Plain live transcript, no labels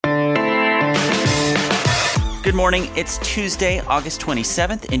Good morning. It's Tuesday, August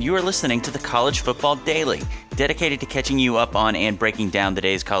 27th, and you are listening to the College Football Daily, dedicated to catching you up on and breaking down the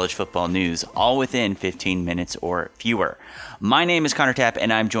day's college football news, all within 15 minutes or fewer. My name is Connor Tapp,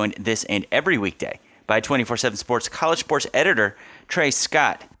 and I'm joined this and every weekday by 24/7 Sports college sports editor Trey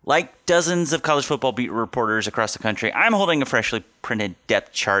Scott. Like dozens of college football beat reporters across the country, I'm holding a freshly printed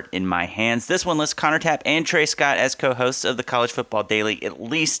depth chart in my hands. This one lists Connor Tapp and Trey Scott as co-hosts of the College Football Daily. At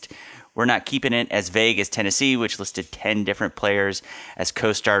least we're not keeping it as vague as Tennessee, which listed 10 different players as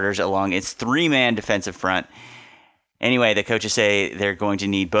co-starters along its three-man defensive front. Anyway, the coaches say they're going to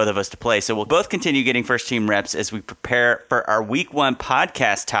need both of us to play, so we'll both continue getting first-team reps as we prepare for our Week 1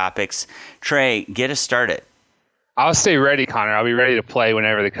 podcast topics. Trey, get us started. I'll stay ready, Connor. I'll be ready to play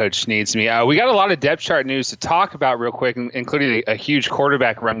whenever the coach needs me. We got a lot of depth chart news to talk about real quick, including a huge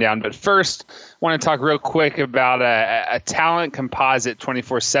quarterback rundown. But first, I want to talk real quick about a talent composite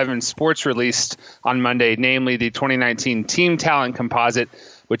 24/7 Sports released on Monday, namely the 2019 Team Talent Composite,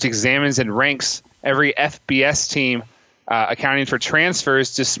 which examines and ranks every FBS team, accounting for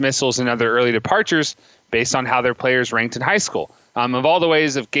transfers, dismissals, and other early departures based on how their players ranked in high school. Of all the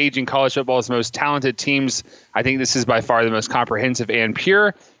ways of gauging college football's most talented teams, I think this is by far the most comprehensive and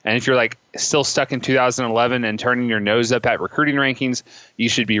pure. And if you're still stuck in 2011 and turning your nose up at recruiting rankings, you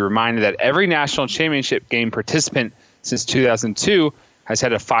should be reminded that every national championship game participant since 2002 has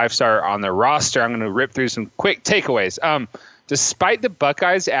had a 5-star on their roster. I'm going to rip through some quick takeaways. Despite the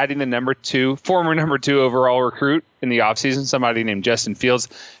Buckeyes adding the former number two overall recruit in the offseason, somebody named Justin Fields,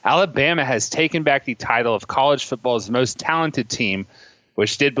 Alabama has taken back the title of college football's most talented team,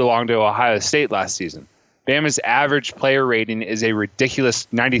 which did belong to Ohio State last season. Bama's average player rating is a ridiculous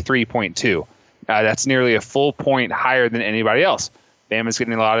 93.2. That's nearly a full point higher than anybody else. Bama's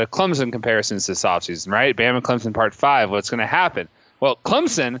getting a lot of Clemson comparisons this offseason, right? Bama-Clemson Part 5, what's going to happen? Well,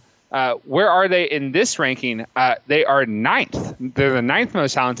 Clemson, where are they in this ranking? They are 9th. They're the 9th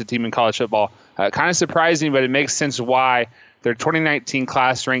most talented team in college football. Kind of surprising, but it makes sense why their 2019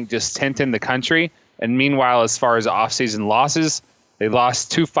 class ranked just 10th in the country. And meanwhile, as far as offseason losses, they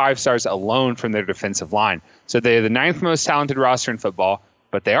lost 2 5-stars alone from their defensive line. So they're the 9th most talented roster in football,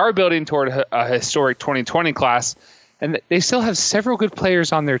 but they are building toward a historic 2020 class. And they still have several good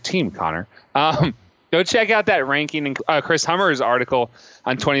players on their team, Connor. Go check out that ranking in Chris Hummer's article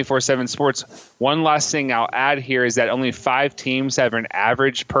on 24/7 Sports. One last thing I'll add here is that only 5 teams have an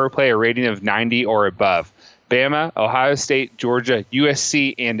average per-player rating of 90 or above. Bama, Ohio State, Georgia,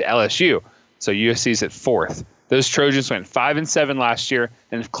 USC, and LSU. So USC's at 4th. Those Trojans went 5-7 last year,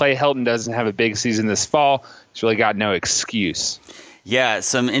 and if Clay Helton doesn't have a big season this fall, he's really got no excuse. Yeah,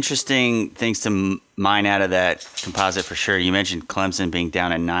 some interesting things to mine out of that composite for sure. You mentioned Clemson being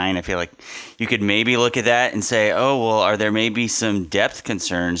down at 9. I feel like you could maybe look at that and say, oh, well, are there maybe some depth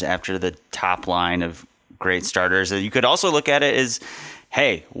concerns after the top line of great starters? You could also look at it as,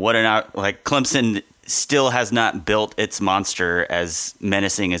 hey, Clemson still has not built its monster as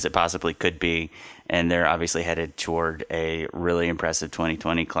menacing as it possibly could be. And they're obviously headed toward a really impressive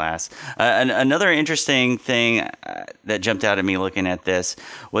 2020 class. Another interesting thing that jumped out at me looking at this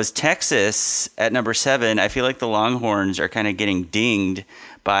was Texas at number 7. I feel like the Longhorns are kind of getting dinged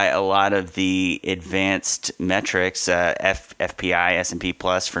by a lot of the advanced metrics, FPI, S&P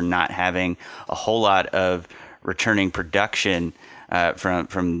Plus, for not having a whole lot of returning production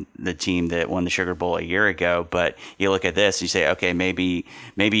from the team that won the Sugar Bowl a year ago. But you look at this, you say, okay, maybe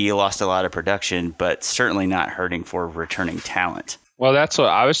you lost a lot of production, but certainly not hurting for returning talent. Well, that's what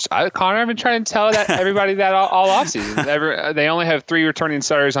Connor, I've been trying to tell everybody that all offseason. They only have 3 returning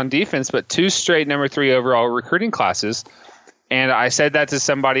starters on defense, but 2 straight number 3 overall recruiting classes. And I said that to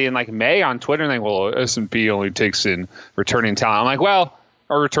somebody in May on Twitter, and well, S&P only takes in returning talent. I'm like, well,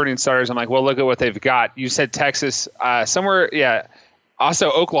 or returning starters. I'm like, well, look at what they've got. You said Texas somewhere, yeah. Also,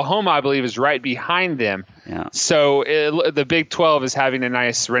 Oklahoma, I believe, is right behind them. Yeah. So the Big 12 is having a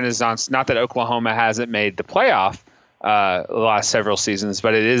nice renaissance. Not that Oklahoma hasn't made the playoff the last several seasons,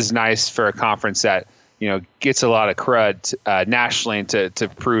 but it is nice for a conference that gets a lot of crud nationally to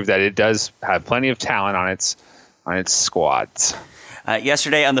prove that it does have plenty of talent on its squads.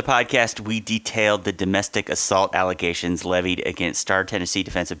 Yesterday on the podcast, we detailed the domestic assault allegations levied against star Tennessee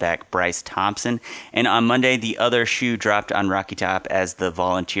defensive back Bryce Thompson. And on Monday, the other shoe dropped on Rocky Top as the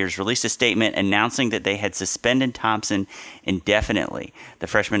Volunteers released a statement announcing that they had suspended Thompson indefinitely. The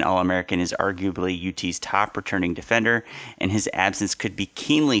freshman All-American is arguably UT's top returning defender, and his absence could be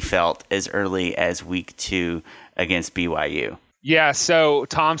keenly felt as early as week 2 against BYU. Yeah, so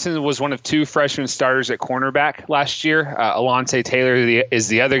Thompson was one of 2 freshman starters at cornerback last year. Alontae Taylor is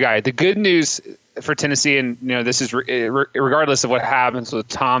the other guy. The good news for Tennessee, and this is regardless of what happens with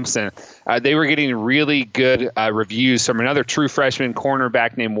Thompson, they were getting really good reviews from another true freshman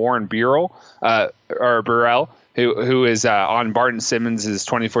cornerback named Warren Burrell, who is on Barton Simmons'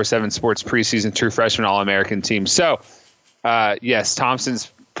 24/7 Sports preseason true freshman All-American team. So, yes,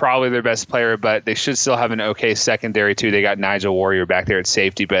 Thompson's probably their best player, but they should still have an okay secondary too. They got Nigel Warrior back there at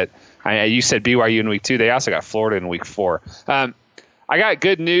safety, but you said BYU in week 2. They also got Florida in week 4. I got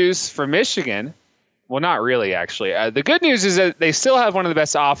good news for Michigan. Well, not really, actually. The good news is that they still have one of the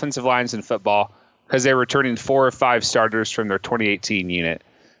best offensive lines in football because they're returning 4 or 5 starters from their 2018 unit,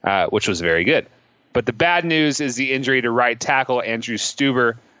 which was very good. But the bad news is the injury to right tackle Andrew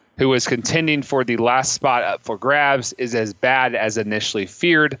Stueber, who was contending for the last spot up for grabs, is as bad as initially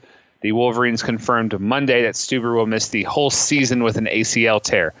feared. The Wolverines confirmed Monday that Stueber will miss the whole season with an ACL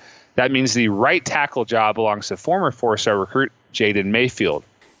tear. That means the right tackle job belongs to former 4-star recruit Jaden Mayfield.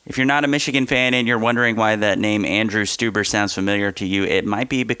 If you're not a Michigan fan and you're wondering why that name Andrew Stueber sounds familiar to you, it might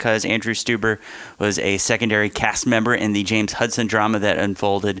be because Andrew Stueber was a secondary cast member in the James Hudson drama that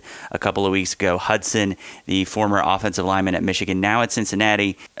unfolded a couple of weeks ago. Hudson, the former offensive lineman at Michigan, now at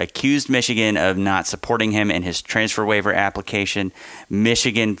Cincinnati, accused Michigan of not supporting him in his transfer waiver application.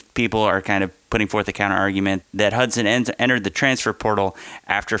 Michigan people are kind of putting forth a counter argument that Hudson entered the transfer portal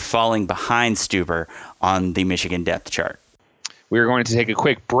after falling behind Stueber on the Michigan depth chart. We're going to take a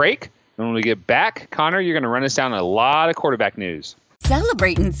quick break. And when we get back, Connor, you're going to run us down a lot of quarterback news.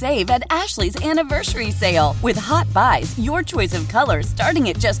 Celebrate and save at Ashley's Anniversary Sale. With Hot Buys, your choice of colors starting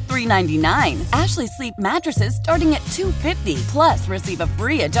at just $3.99. Ashley Sleep mattresses starting at $2.50. Plus, receive a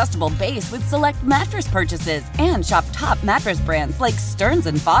free adjustable base with select mattress purchases. And shop top mattress brands like Stearns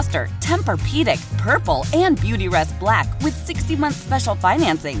 & Foster, Tempur-Pedic, Purple, and Beautyrest Black with 60-month special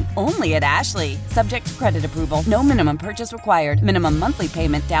financing. Only at Ashley. Subject to credit approval. No minimum purchase required. Minimum monthly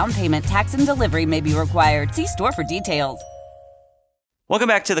payment, down payment, tax, and delivery may be required. See store for details. Welcome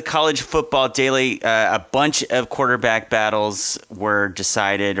back to the College Football Daily. A bunch of quarterback battles were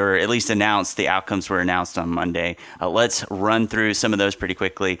decided, or at least announced. The outcomes were announced on Monday. Let's run through some of those pretty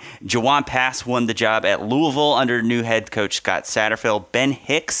quickly. Jawan Pass won the job at Louisville under new head coach Scott Satterfield. Ben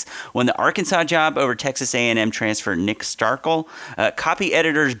Hicks won the Arkansas job over Texas A&M transfer Nick Starkel. Copy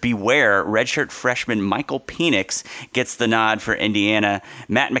editors beware. Redshirt freshman Michael Penix gets the nod for Indiana.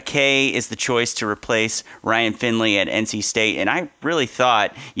 Matt McKay is the choice to replace Ryan Finley at NC State, and I really thought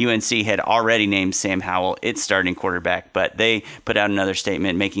UNC had already named Sam Howell its starting quarterback, but they put out another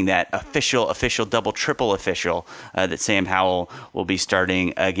statement making that official, double, triple official that Sam Howell will be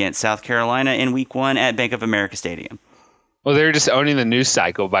starting against South Carolina in Week 1 at Bank of America Stadium. Well, they're just owning the news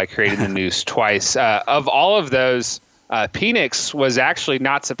cycle by creating the news twice. Of all of those, Penix was actually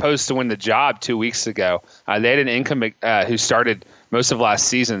not supposed to win the job 2 weeks ago. They had an incumbent who started most of last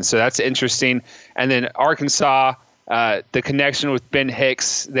season, so that's interesting. And then Arkansas, the connection with Ben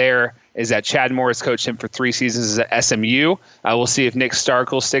Hicks there is that Chad Morris coached him for 3 seasons at SMU. We'll see if Nick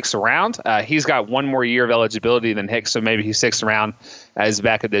Starkel sticks around. He's got 1 more year of eligibility than Hicks, so maybe he sticks around as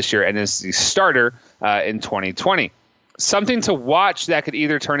backup this year and is the starter in 2020. Something to watch that could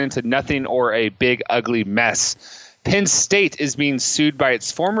either turn into nothing or a big, ugly mess. Penn State is being sued by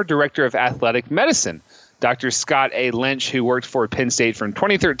its former director of athletic medicine. Dr. Scott A. Lynch, who worked for Penn State from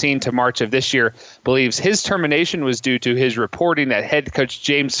 2013 to March of this year, believes his termination was due to his reporting that head coach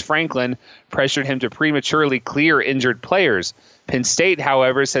James Franklin pressured him to prematurely clear injured players. Penn State,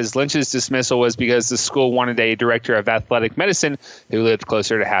 however, says Lynch's dismissal was because the school wanted a director of athletic medicine who lived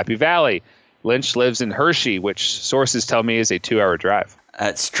closer to Happy Valley. Lynch lives in Hershey, which sources tell me is a 2-hour drive.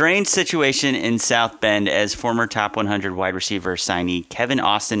 Strange situation in South Bend as former top 100 wide receiver signee Kevin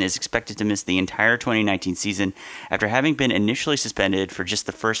Austin is expected to miss the entire 2019 season after having been initially suspended for just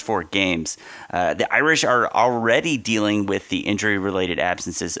the first 4 games. The Irish are already dealing with the injury-related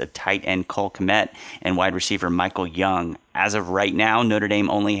absences of tight end Cole Kmet and wide receiver Michael Young. As of right now, Notre Dame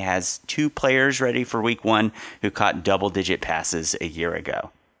only has 2 players ready for Week 1 who caught double-digit passes a year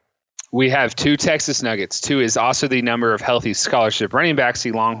ago. We have 2 Texas Nuggets. 2 is also the number of healthy scholarship running backs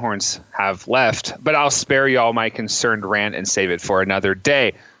the Longhorns have left, but I'll spare y'all my concerned rant and save it for another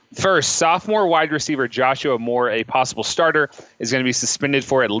day. First, sophomore wide receiver Joshua Moore, a possible starter, is going to be suspended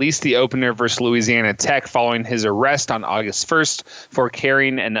for at least the opener versus Louisiana Tech following his arrest on August 1st for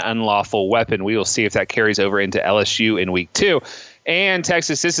carrying an unlawful weapon. We will see if that carries over into LSU in Week 2. And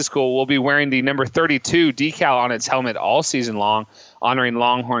Texas, this is cool, will be wearing the number 32 decal on its helmet all season long, honoring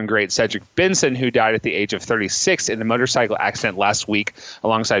Longhorn great Cedric Benson, who died at the age of 36 in a motorcycle accident last week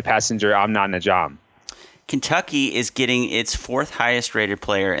alongside passenger Amna Najam. Kentucky is getting its 4th highest rated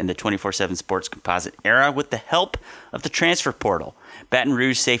player in the 24/7 Sports Composite era with the help of the transfer portal. Baton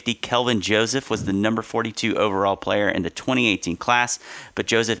Rouge safety Kelvin Joseph was the number 42 overall player in the 2018 class, but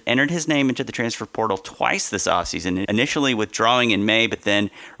Joseph entered his name into the transfer portal twice this offseason, initially withdrawing in May, but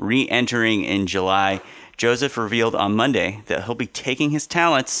then re-entering in July. Joseph revealed on Monday that he'll be taking his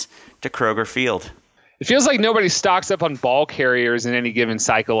talents to Kroger Field. It feels like nobody stocks up on ball carriers in any given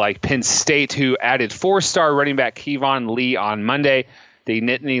cycle like Penn State, who added 4-star running back Kevon Lee on Monday. The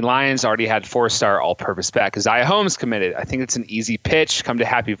Nittany Lions already had 4-star all-purpose back Isaiah Holmes committed. I think it's an easy pitch. Come to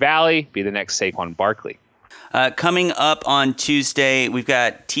Happy Valley, be the next Saquon Barkley. Coming up on Tuesday, we've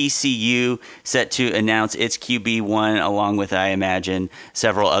got TCU set to announce its QB1, along with, I imagine,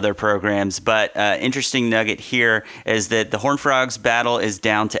 several other programs. But interesting nugget here is that the Horned Frogs battle is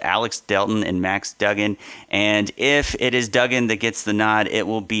down to Alex Delton and Max Duggan. And if it is Duggan that gets the nod, it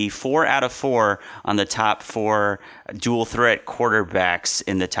will be 4 out of 4 on the top 4 dual threat quarterbacks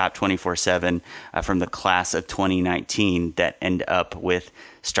in the top 24/7 from the class of 2019 that end up with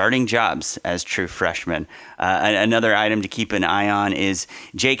starting jobs as true freshmen. Another item to keep an eye on is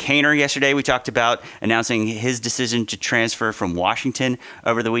Jake Haener. Yesterday we talked about announcing his decision to transfer from Washington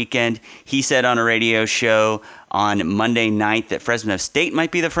over the weekend. He said on a radio show on Monday night that Fresno State might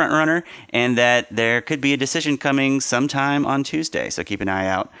be the front runner and that there could be a decision coming sometime on Tuesday. So keep an eye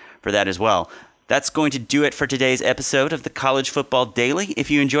out for that as well. That's going to do it for today's episode of the College Football Daily. If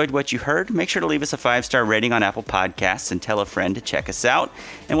you enjoyed what you heard, make sure to leave us a 5-star rating on Apple Podcasts and tell a friend to check us out.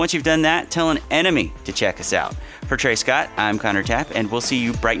 And once you've done that, tell an enemy to check us out. For Trey Scott, I'm Connor Tapp, and we'll see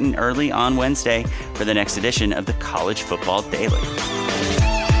you bright and early on Wednesday for the next edition of the College Football Daily.